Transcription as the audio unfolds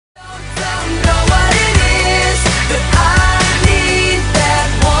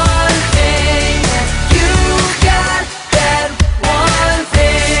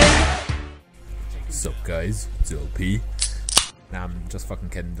guys, it's LP. Nah, I'm just fucking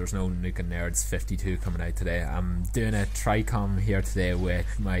kidding. There's no Nuke Nerds 52 coming out today. I'm doing a Tri-Comm here today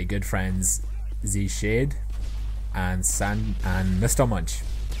with my good friends Z Shade and Mr. Munch.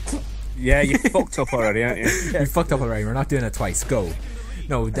 Yeah, you fucked up already, aren't you? We fucked up already. We're not doing it twice. Go.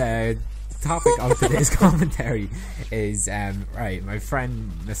 No, the topic of today's commentary is right. My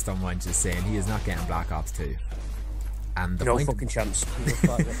friend Mr. Munch is saying he is not getting Black Ops 2, and the No point fucking chance.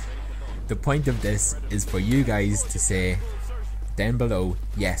 the point of this is for you guys to say down below,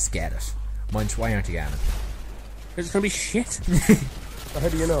 yes, get it. Munch, why aren't you getting it? It's gonna be shit. How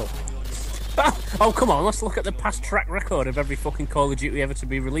do you know? Oh, come on, let's look at the past track record of every fucking Call of Duty ever to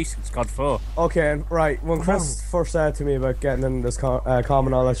be released since COD 4. Okay, right. When Chris first said to me about getting in this com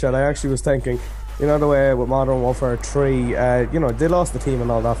and all that shit, I actually was thinking, you know, the way with Modern Warfare 3, you know, they lost the team and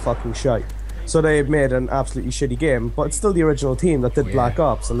all that fucking shite. So they made an absolutely shitty game, but it's still the original team that did Black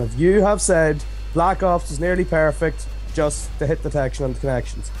Ops. And if you have said Black Ops is nearly perfect, just the hit detection and the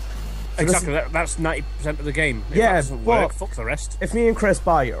connections. So exactly, that's 90% of the game. If yeah, that doesn't work, fuck the rest. If me and Chris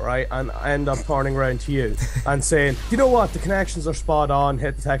buy it, right, and I end up turning around to you and saying, you know what, the connections are spot on,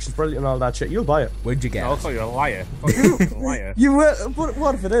 hit detection's brilliant and all that shit, you'll buy it. Where'd you get I'll it? call you a liar. A liar. You will, but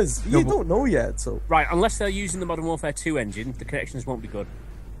what if it is? You don't know yet, so... Right, unless they're using the Modern Warfare 2 engine, the connections won't be good.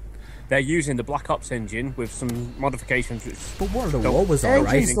 They're using the Black Ops engine with some modifications. Which But World of War was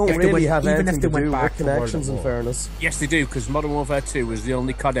alright. Engines don't really have even anything if they to went do back with to World connections, of in War. fairness. Yes, they do, because Modern Warfare 2 was the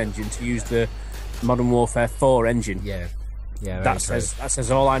only COD engine to use the Modern Warfare 4 engine. Yeah, yeah. That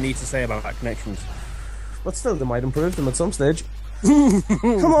says all I need to say about that connections. But still, they might improve them at some stage.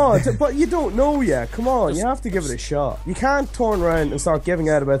 Come on, but you don't know yet. Come on, you have to give it a shot. You can't turn around and start giving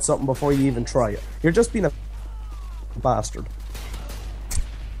out about something before you even try it. You're just being a bastard.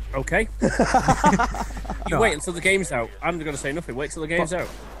 Okay. You wait until the game's out. I'm going to say nothing. Wait till the game's out.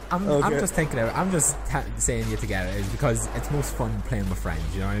 I'm just thinking of it. I'm just saying you together is because it's most fun playing with friends.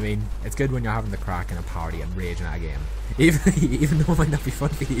 You know what I mean? It's good when you're having the crack in a party and raging at a game. Even though it might not be fun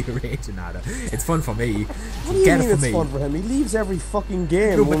for you raging at it, it's fun for me. What do you mean it's fun for him? He leaves every fucking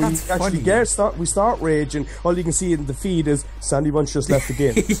game. No, but when that's we actually funny. we start raging. All you can see in the feed is Sandy Bunch just left the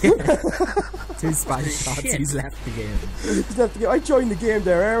game. 2 Spanish shots. He's left the game. He's left the game. I joined the game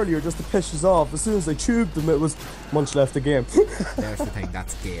there earlier just to piss us off. As soon as I tubed them, it was Munch left the game. There's the thing.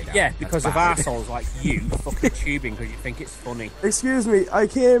 That's gay. Yeah, because of arseholes like you fucking tubing because you think it's funny. Excuse me, I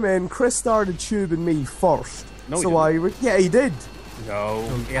came in, Chris started tubing me first. No, so yeah, he did. No,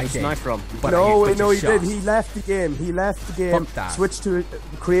 he had a sniper on. But No, he did. He left the game. He left the game, switched to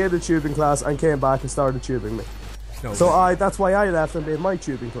create a tubing class, and came back and started tubing me. No, so that's why I left and made my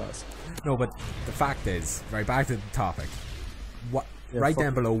tubing class. No, but the fact is, right back to the topic. What? Yeah, right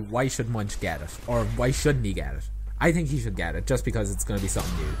down below, why should Munch get it, or why shouldn't he get it? I think he should get it just because it's going to be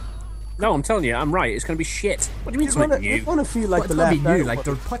something new. No, I'm telling you, I'm right. It's going to be shit. What do you mean something new? You're going to feel like the left new. out. Like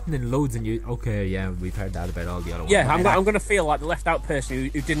they're putting in loads of new. Okay, yeah, we've heard that about all the other ones. Yeah, I'm going to feel like the left out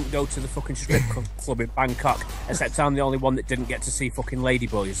person who didn't go to the fucking strip club in Bangkok, except I'm the only one that didn't get to see fucking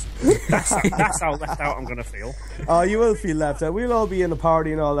ladyboys. That's how left out I'm going to feel. Oh, you will feel left out. We'll all be in a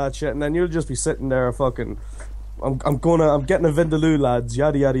party and all that shit, and then you'll just be sitting there fucking... I'm getting a Vindaloo, lads,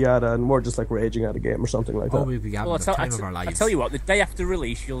 yada yada yada, and we're just like raging at a game or something like that. Oh, we'll be having the time of our lives. I tell you what, the day after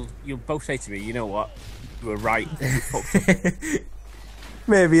release, you'll both say to me, you know what, you were right.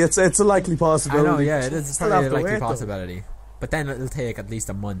 Maybe it's a likely possibility. I know, yeah, it's probably a likely possibility. But then it'll take at least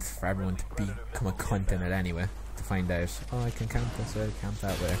a month for everyone to become a cunt in it anyway, to find out. Oh, I can count this way, count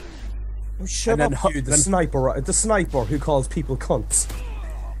that way. Oh, shut up, you, the sniper who calls people cunts.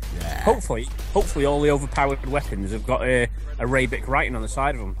 Yeah. Hopefully all the overpowered weapons have got Arabic writing on the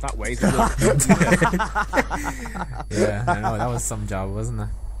side of them. That way yeah, I know, that was some job, wasn't it?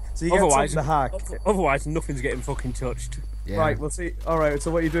 So you get something to hack. Otherwise, nothing's getting fucking touched. Yeah. Right, well see, alright, so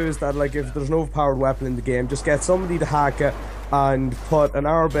what you do is that, like, if there's an overpowered weapon in the game, just get somebody to hack it and put an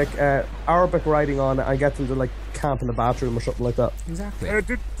Arabic writing on it and get them to, like, camp in the bathroom or something like that.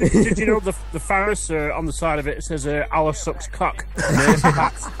 Exactly. Did you know the Faris on the side of it says Allah sucks cock?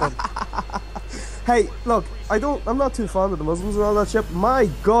 Hey, look, I'm not too fond of the Muslims and all that shit. My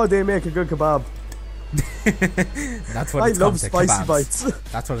God, they make a good kebab. That's what it's come to, spicy kebabs. Bites.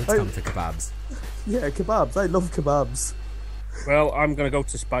 That's what it's come to, kebabs. Yeah, kebabs. I love kebabs. Well, I'm going to go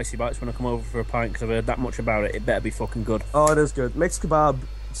to Spicy Bites when I come over for a pint because I've heard that much about it. It better be fucking good. Oh, it is good. Mixed kebab,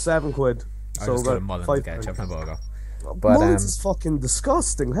 £7. I So just go to about Mullins to get a chip and a burger. But Mullins is fucking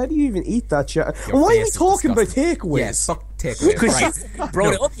disgusting. How do you even eat that shit? And why are we talking about takeaways? Yes, fuck takeaways. Because you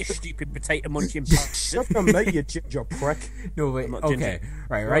brought it up, you stupid potato munching bastard. Shut your mouth, you ginger prick. No, wait, okay.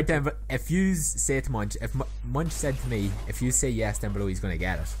 Right then, but if you say to Munch, if Munch said to me, if you say yes down below, he's going to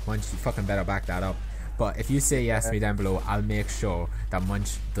get it. Munch, you fucking better back that up. But if you say yes to me down below, I'll make sure that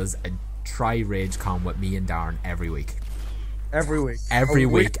Munch does a rage com with me and Darren every week. Every week. Every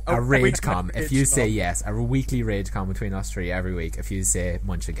week, a rage com. If you say yes, a weekly rage com between us three every week. If you say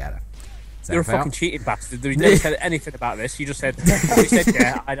Munch should get it. You're a fucking cheating bastard. You never said anything about this. You just said, you said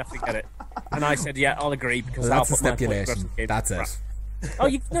yeah, I'd have to get it. And I said, yeah, I'll agree because Well, I'll that's a put my stipulation. That's it. Oh,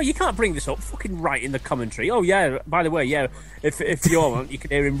 you can't bring this up. Fucking right in the commentary. Oh yeah, by the way, yeah, if you want, you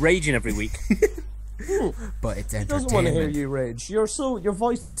can hear him raging every week. But it's He doesn't want to hear entertainment. you rage. Your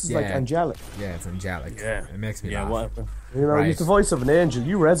voice is like Yeah. angelic. Yeah, it's angelic. Yeah. It makes me Yeah, laugh. whatever. You know, Right. you're the voice of an angel.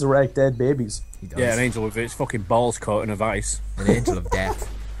 You resurrect dead babies. He does. Yeah, an angel with its fucking balls caught in a vice. An angel of death.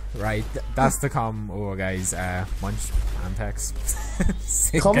 Right, that's the com over, guys. Munch and Tex.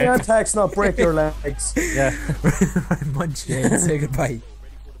 Come here, text, not break your legs. Yeah. Munch, say goodbye.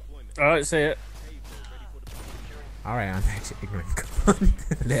 Alright, say it. Alright, I'm actually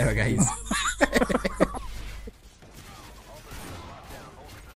ignorant. Later, guys.